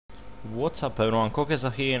What's up everyone,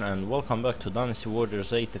 Kokeza here and welcome back to Dynasty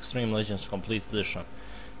Warriors 8 Extreme Legends Complete Edition.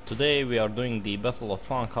 Today we are doing the Battle of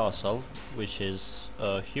Fan Castle, which is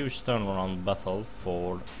a huge turnaround battle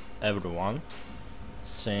for everyone,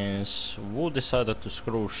 since Wu decided to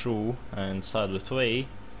screw Shu and side with Wei,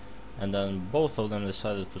 and then both of them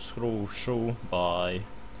decided to screw Shu by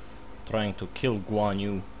trying to kill Guan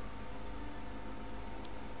Yu.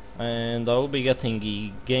 And I will be getting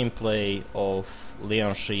the gameplay of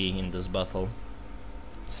Lianshi in this battle,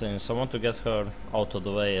 since I want to get her out of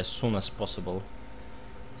the way as soon as possible,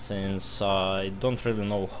 since I don't really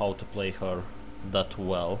know how to play her that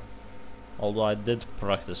well, although I did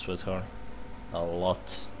practice with her a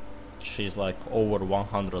lot. She's like over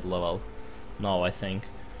 100 level now, I think,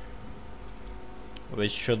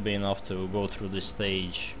 which should be enough to go through this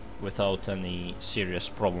stage without any serious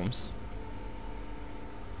problems.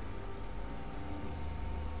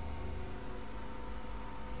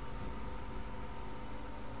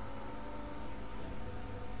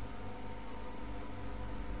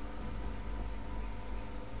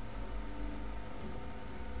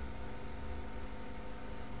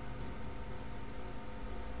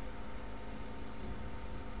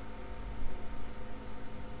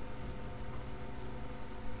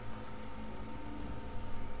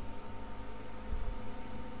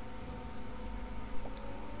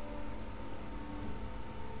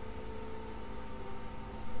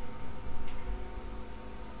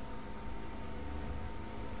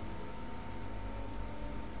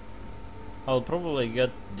 I'll probably get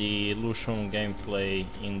the Lu Xun gameplay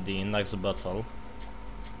in the next battle.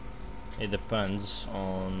 It depends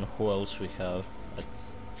on who else we have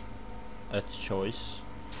at choice.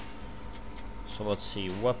 So let's see,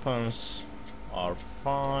 weapons are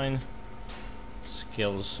fine,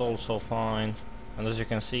 skills also fine, and as you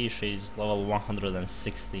can see she's level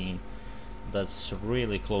 116. That's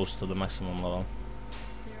really close to the maximum level.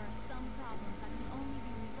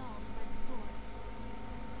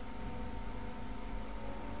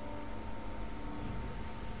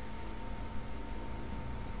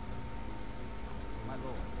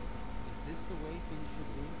 Is this the way things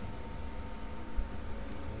should be?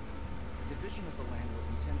 The division of the land was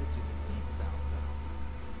intended to defeat Cao Cao.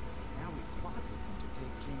 Now we plot with him to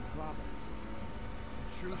take Jing province. In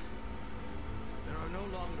truth, there are no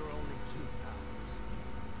longer only two powers.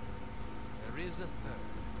 There is a third.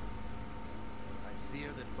 I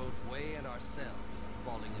fear that both Wei and ourselves are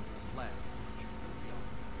falling into the plan which will be on.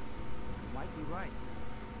 You might be right.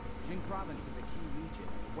 Jing province is a key region,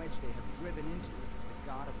 and the wedge they have driven into it is the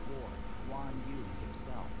god of war, Guan Yu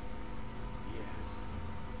himself. Yes.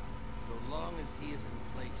 So long as he is in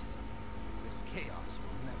place, this chaos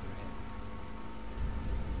will never end.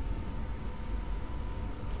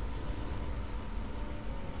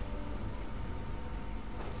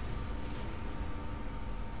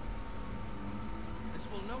 This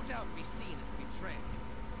will no doubt be seen as betrayal,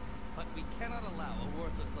 but we cannot allow a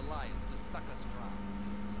worthless alliance to suck us dry.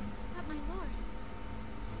 But my lord,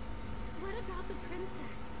 what about the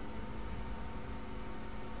princess?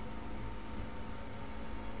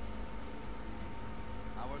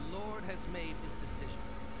 Our lord has made his decision.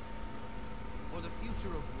 For the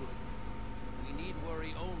future of Wu, we need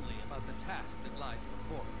worry only about the task that lies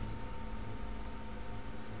before us.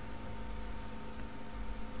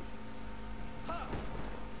 Ha!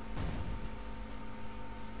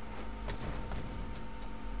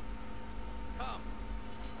 Come,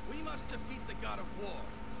 we must defeat the god of war,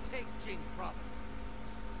 take Jing province.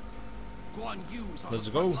 Guan Yu is on Let's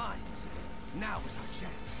the go. front lines. Now is our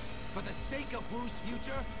chance. For the sake of Wu's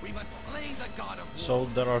future, we must slay the god of war. So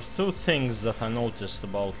there are two things that I noticed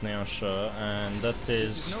about Lianshi, and that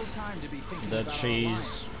is that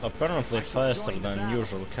she's apparently faster than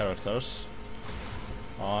usual characters.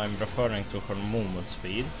 I'm referring to her movement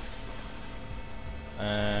speed.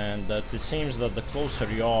 And that it seems that the closer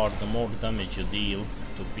you are, the more damage you deal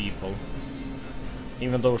to people,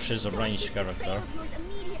 even though she's a ranged character.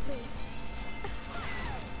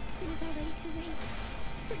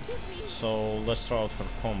 So let's try out her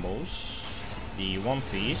combos. The One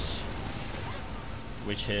Piece,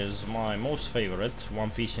 which is my most favorite,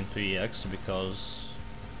 One Piece into EX, because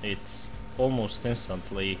it almost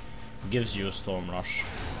instantly gives you a Storm Rush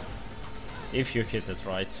if you hit it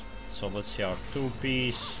right. So let's see our Two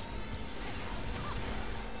Piece.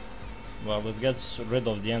 Well, it gets rid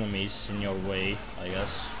of the enemies in your way, I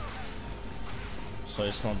guess, so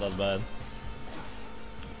it's not that bad.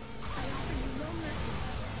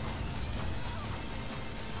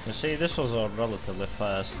 You see, this was a relatively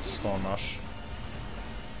fast Storm Rush.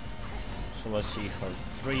 So let's see her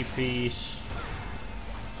 3-piece.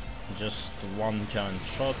 Just one giant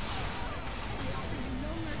shot.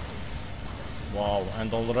 Wow,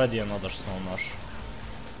 and already another Stone Rush.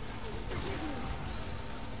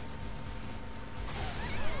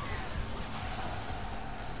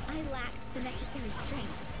 I lacked the necessary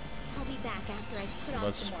strength. I'll be back after I put on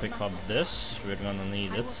Let's some more pick muscle. up this. We're gonna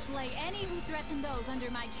need I it. will slay any who threaten those under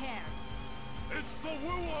my care. It's the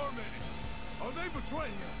Wu army! Are they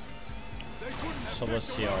betraying us? They couldn't have So picked let's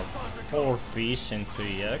the see our worst time to come. 4-piece into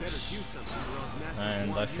EX.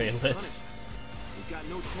 And I failed it. We've got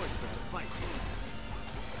no choice but to fight.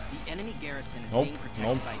 The enemy garrison is Nope, being protected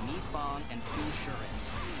nope. by Mi Fang and Fu Shiren.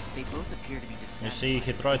 They both appear to be You dissatisfied. see,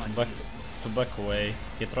 he tried to back away.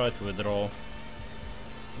 He tried to withdraw,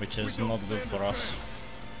 which is We don't not good stand for a us. chance.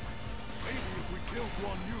 Maybe if we kill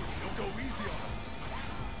Guan Yu, he'll go easy on us.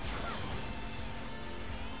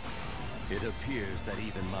 It appears that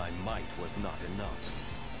even my might was not enough.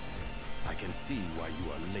 I can see why you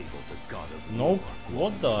are labeled the god of Nope.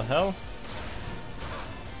 war. What the hell?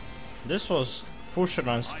 This was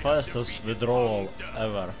Fushiran's fastest withdrawal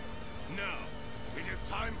ever. Now, it is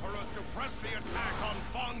time for us to press the attack on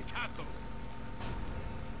Fang Castle.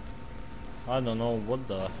 I don't know what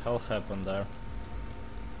the hell happened there.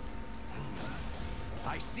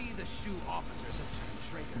 I see the Shu officers have turned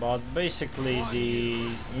traitor. But basically the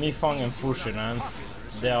Mifang and Fushiran,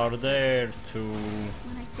 they are there to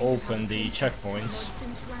When I think open about the Princess, checkpoints. Lord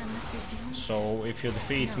Sinchuan must be feeling. So if you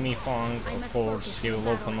defeat Mifang, of course he will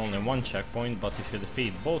open only one checkpoint, but if you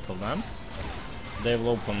defeat both of them, they will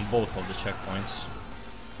open both of the checkpoints.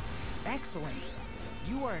 Excellent.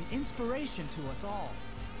 You are an inspiration to us all.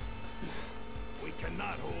 We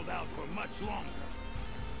cannot hold out for much longer.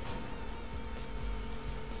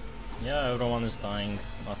 Yeah, everyone is dying.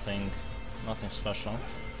 Nothing special.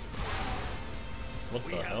 What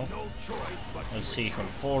We the hell? have no choice but to Let's see her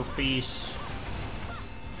retreat. 4-piece.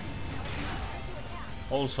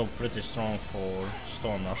 Also pretty strong for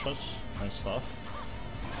storm rushes and stuff.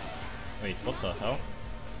 Wait, what the hell?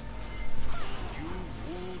 You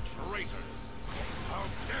Wu traitors! How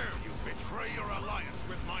dare you betray your alliance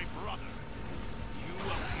with my brother! You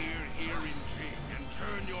appear here in Jing and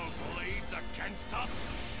turn your blades against us?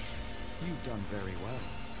 You've done very well.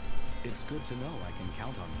 It's good to know I can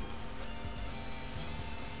count on you.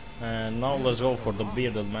 And now let's go for the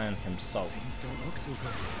bearded man himself. Things don't look too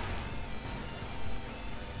good.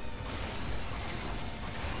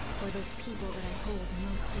 For those people that I hold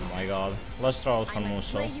most dear. Oh my god. Let's try out I must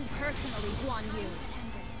slay Hanmuso. you personally, Guan Yu.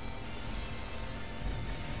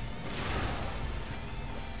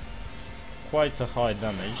 Quite a high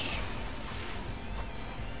damage.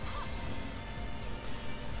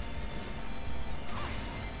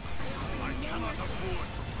 I cannot afford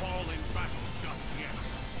to fall in battle just yet.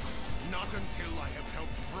 Not until I have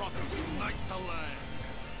helped brother unite the land.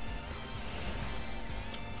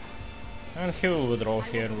 And he will withdraw I will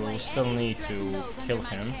here. We'll slay still any need who to threaten those kill under my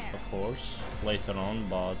him, care. of course, later on,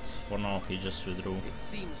 but for now he just withdrew. It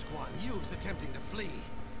seems Guan Yu is attempting to flee.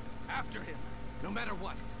 After him, no matter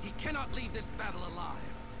what, he cannot leave this battle alive.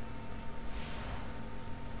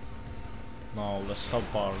 Now let's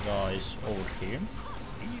help our guys over here.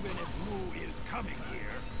 Even if Wu is coming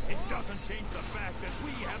here, it doesn't change the fact that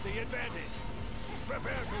we have the advantage.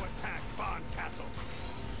 Prepare to attack Bond Castle.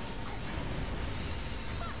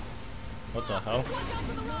 What the hell? Watch out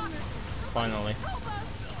for the rocks! Finally. Help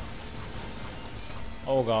us!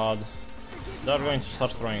 Oh god. They're going to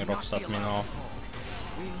start throwing rocks Not at be me allowed now. to fall.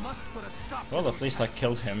 We must put a stop to Well, at those least I attacks.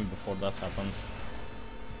 killed him before that happened.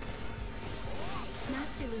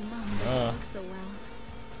 Master Lu Meng doesn't look so well.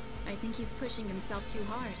 I think he's pushing himself too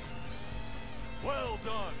hard. Well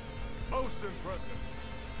done. Most impressive.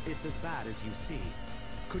 It's as bad as you see.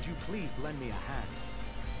 Could you please lend me a hand?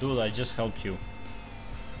 Dude, I just helped you.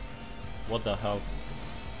 What the hell?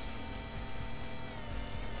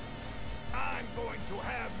 I'm going to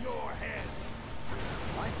have your head.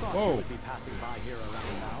 I thought Whoa. you would be passing by here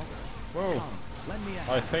around now. Whoa, Come, lend me a I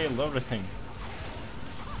hand. failed everything.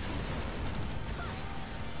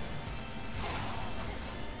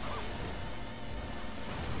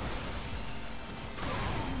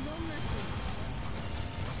 No mercy.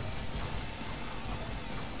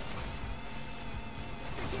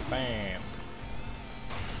 Bam.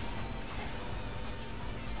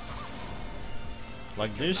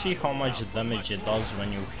 Like, do you see how much damage it does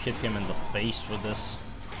when you hit him in the face with this?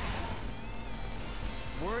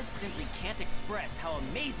 Words simply can't express how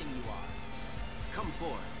amazing you are. Come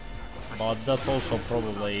forth. But that also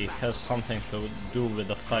probably has something to do with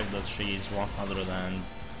the fact that she is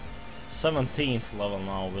 117th level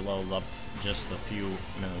now. We leveled up just a few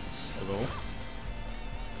minutes ago.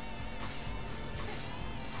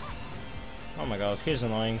 Oh my god, he's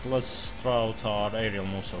annoying. Let's try out our aerial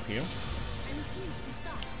Muso here. I refuse to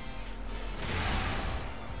stop.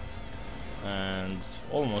 And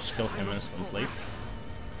almost kill him instantly.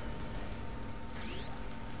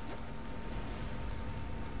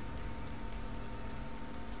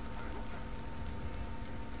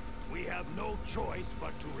 We have no choice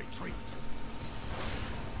but to retreat.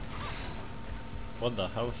 What the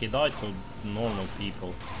hell? He died to normal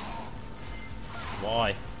people.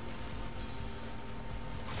 Why?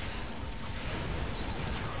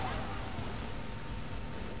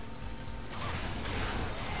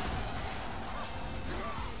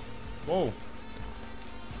 Whoa!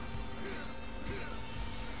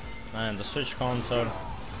 And the switch counter,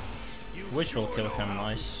 which will kill him,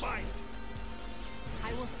 nice.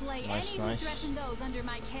 I will slay Nice, any nice. who threaten those under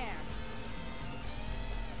my care.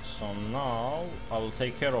 So now I will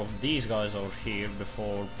take care of these guys over here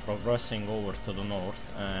before progressing over to the north,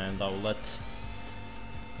 and I'll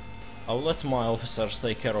let my officers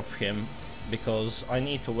take care of him, because I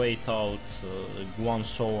need to wait out Guan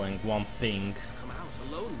So and Guan Ping Come out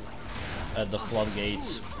alone like that. at the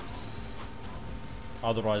floodgates. Foolishness.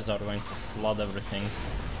 Otherwise they're going to flood everything.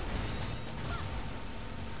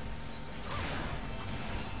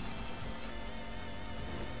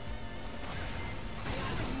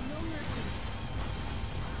 No mercy.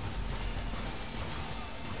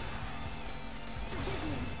 Forgive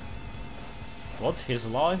me. What? He's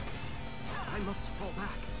alive? I must fall back.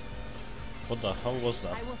 What the hell was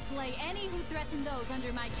that? I will slay any who threaten those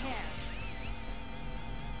under my care.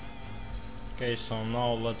 Okay, so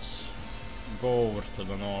now let's go over to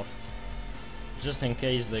the north. Just in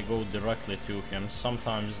case they go directly to him.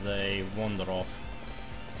 Sometimes they wander off.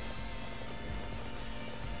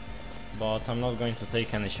 But I'm not going to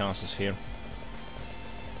take any chances here.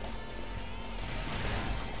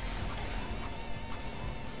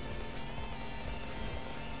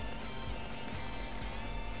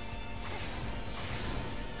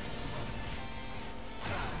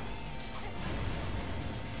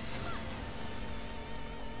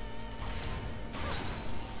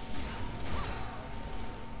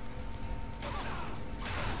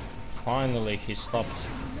 Finally, he stopped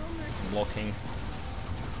blocking.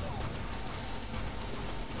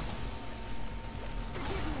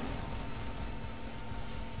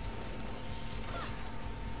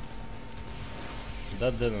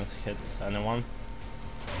 That didn't hit anyone.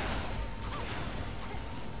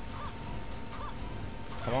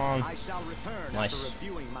 Come on. I shall return Nice. after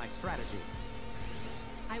reviewing my strategy.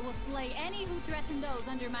 I will slay any who threaten those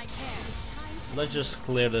under my care. Let's just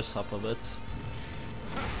clear this up a bit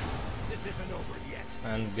This isn't over yet.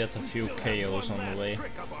 and get a few Still have KOs one on the last way.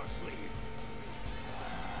 trick up our sleeve.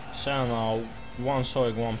 So now, one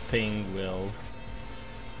Soy, one Ping will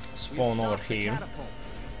spawn We've over stopped the here.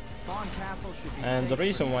 catapults. Fawn Castle should be And the safe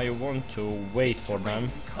reason for why you now. want to wait for them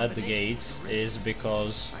at the gates is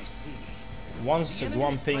because I see. once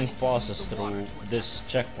Guan Ping passes through this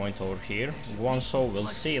checkpoint over here, Guan So will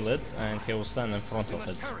seal it and he will stand in front We of it.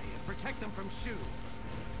 must hurry and protect them from Shu.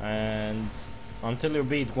 And until you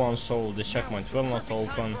beat Guan So, the checkpoint will not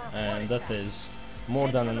open, and that is more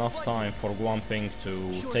than enough time for Guan Ping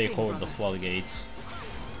to take over the floodgates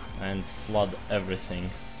and flood everything.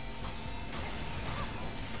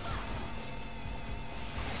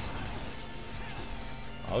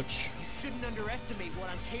 Ouch. You shouldn't underestimate what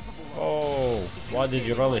I'm capable of. Oh, If why did stay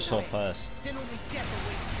you rally this so way, fast? Then only death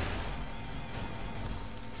awaits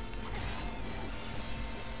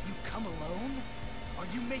you. You come alone? Are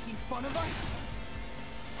you making fun of us?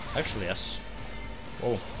 Actually, yes.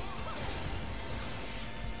 Oh.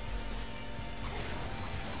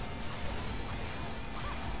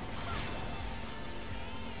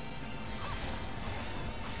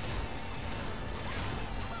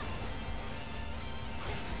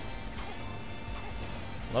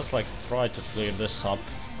 Let's like try to clear this up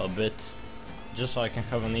a bit, just so I can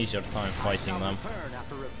have an easier time fighting them. Return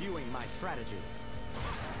after reviewing my strategy.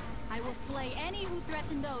 I will slay any who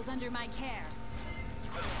threaten those under my care.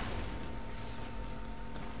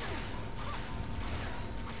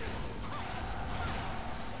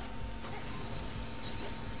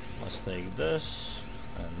 Let's take this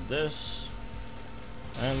and this,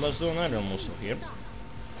 and let's do an aerial Muso here,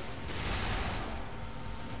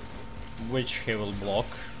 which he will block,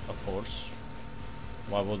 of course.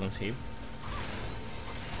 Why wouldn't he?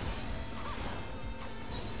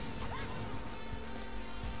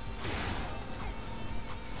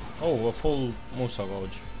 Oh, a full Musa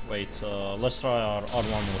gauge. Wait, let's try our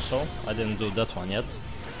R1 Muso. I didn't do that one yet.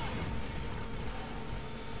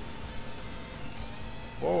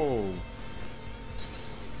 Whoa!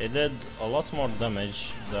 It did a lot more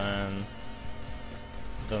damage than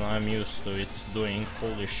than I'm used to it doing.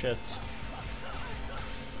 Holy shit.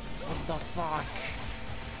 What the fuck?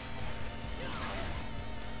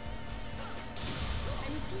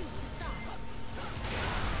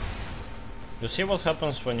 You see what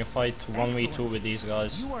happens when you fight 1v2 with these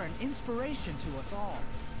guys? You are an inspiration to us all.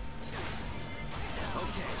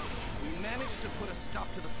 Okay, we managed to put a stop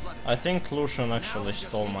to the flood. I think Lucian actually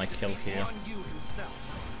stole my kill here.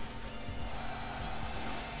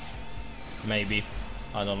 Maybe.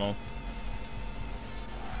 I don't know.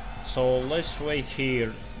 So let's wait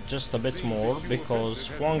here just a bit more, because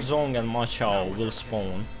Huang Zong and Ma Chao will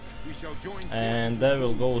spawn. And they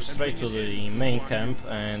will go straight to the main camp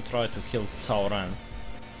and try to kill Cao Ran.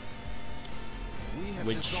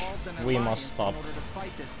 Which we must stop. In order to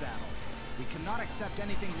fight this battle. We cannot accept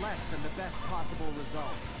anything less than the best possible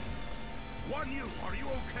result. Guan Yu, are you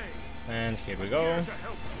okay? And here we go.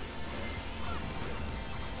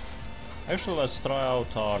 Actually, let's try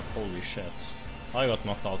out our... holy shit. I got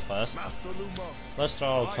knocked out fast. Let's try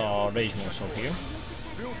out our Rage Musou here.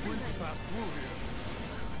 Feel free to pass through here.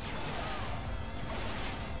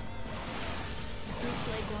 If we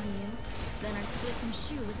slay Guan Yu, then our split from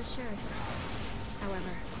Shu is assured.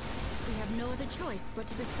 However, we have no other choice but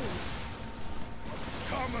to proceed.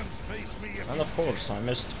 Come and face me if And of course, I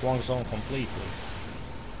missed Huang Zong completely.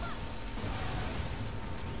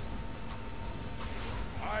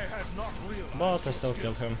 I had not realized. But I still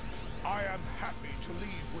killed him. I am happy to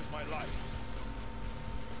leave with my life.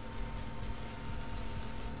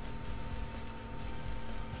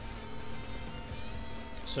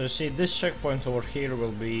 So you see, this checkpoint over here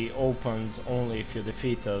will be opened only if you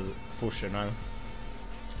defeated Fu Shiran.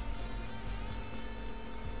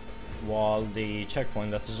 While the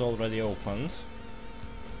checkpoint that is already opened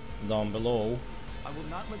down below I will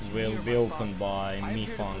not let you will near be my opened father. by I am Mi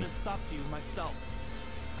here to Fang. put a stop to you myself.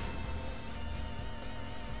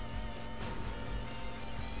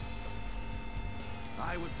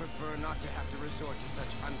 I would prefer not to have to resort to such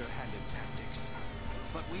underhanded tactics.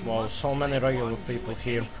 But we Wow, must so many slay regular Guan Yu people at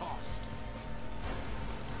here. any cost.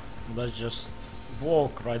 Let's just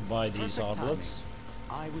walk right by these Perfect outlets.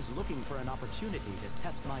 I was looking for an opportunity to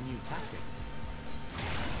test my new tactics.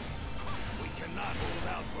 We cannot hold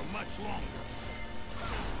out for much longer.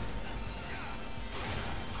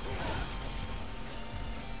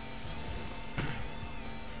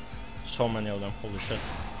 So many of them, holy shit.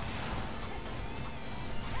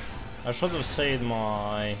 I should have saved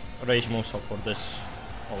my Rage Musou for this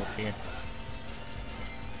over here.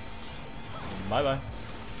 Bye bye.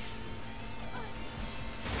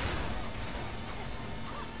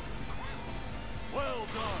 Well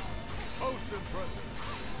done. Most impressive.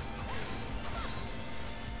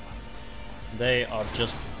 They are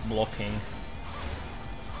just blocking.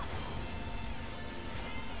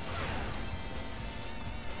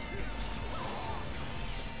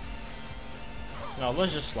 Now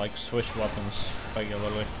let's just like switch weapons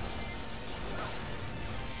regularly.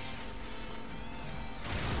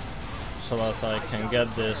 So that I can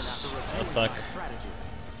get this attack,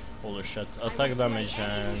 holy shit, attack damage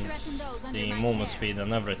and the movement speed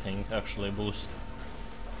and everything actually boost.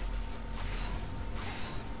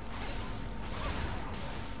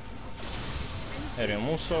 Area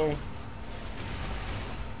Musou.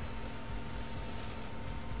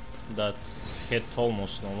 That hit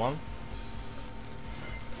almost no one.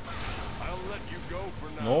 I'll let you go for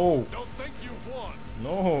now. No. Don't think you've won.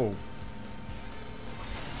 No.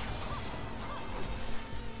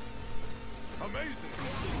 Amazing.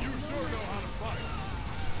 You sure know how to fight.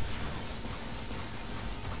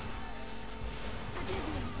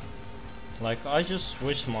 Like, I just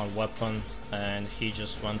switched my weapon and he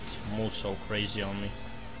just went Musou crazy on me.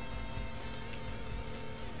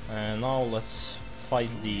 And now let's fight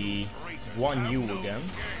the Guan Yu again.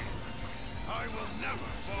 I will never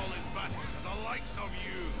fall in battle to the likes of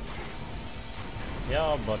you.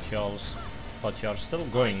 Yeah, but you're still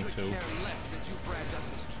going Could to. care less that you brand us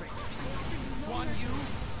as traitors. Guan Yu,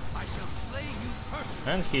 I shall slay you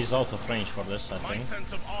personally. And he's out of range for this, I My think.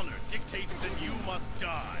 sense of honor dictates that you must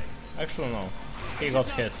die. Actually no, he got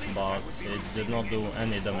hit, but it did not do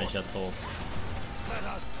any damage at all. Let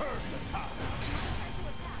us turn the tide.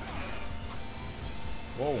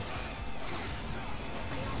 Whoa.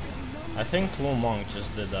 I think Lu Meng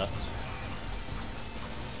just did that.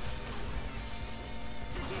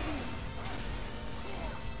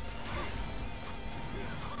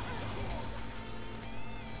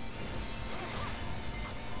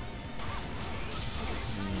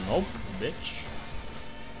 Nope, bitch.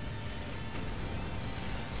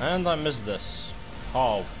 And I missed this.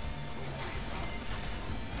 How?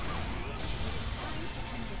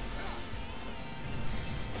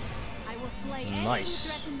 slay Nice.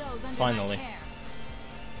 any who threaten those under Finally. my care.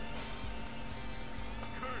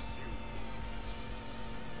 Curse you!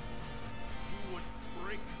 You would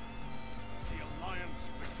break the alliance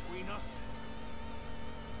between us?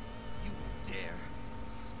 You would dare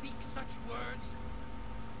speak such words?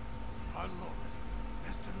 Our lord,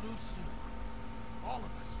 Master Lu Su, all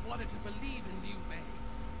of us wanted to believe in Liu Bei.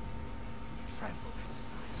 You trampled that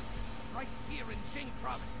desire right here in Jing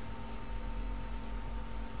province.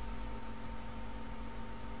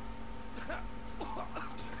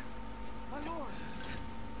 My lord!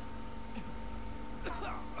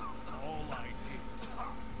 all I did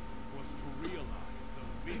was to realize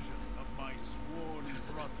the vision of my sworn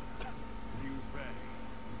brother, Liu Bei.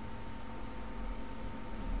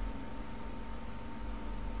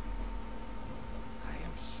 I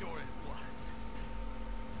am sure it was.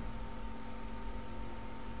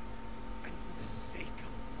 And for the sake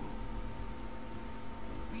of Wu,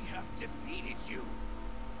 we have defeated you.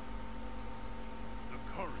 The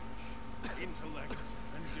courage, intellect,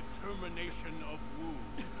 and determination of Wu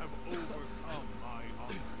have overcome my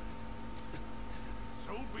honor.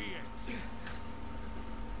 So be it.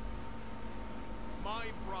 My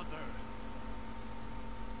brother,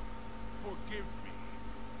 forgive me.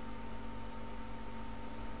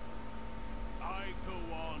 I go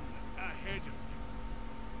on ahead of you.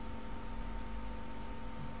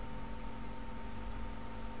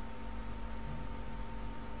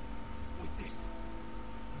 With this,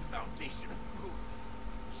 the foundation of Wu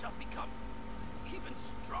shall become even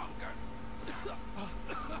stronger.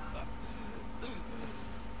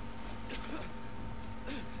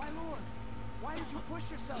 My lord! Why did you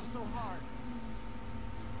push yourself so hard?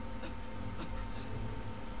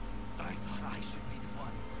 I thought I should be the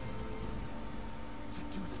one to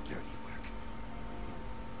do the dirty work.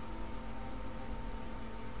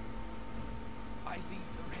 I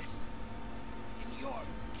leave the rest in your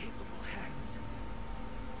capable hands.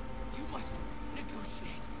 You must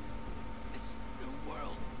negotiate this new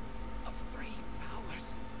world of 3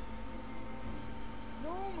 powers.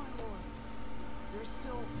 No, my lord! There's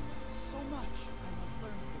still so much I must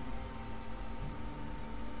learn from you.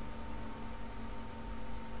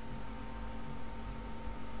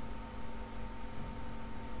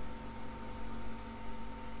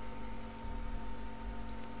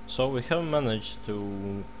 So we have managed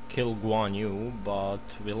to kill Guan Yu, but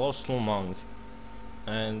we lost Lu Meng.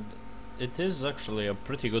 And it is actually a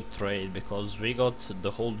pretty good trade, because we got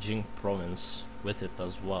the whole Jing province with it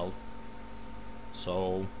as well.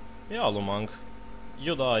 So, yeah, Lu Meng,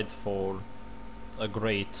 you died for a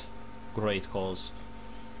great cause.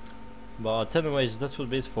 But anyways, that will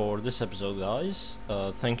be it for this episode, guys.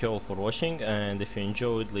 Thank you all for watching, and if you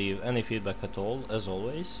enjoyed, leave any feedback at all, as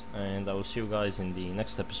always, and I will see you guys in the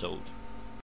next episode.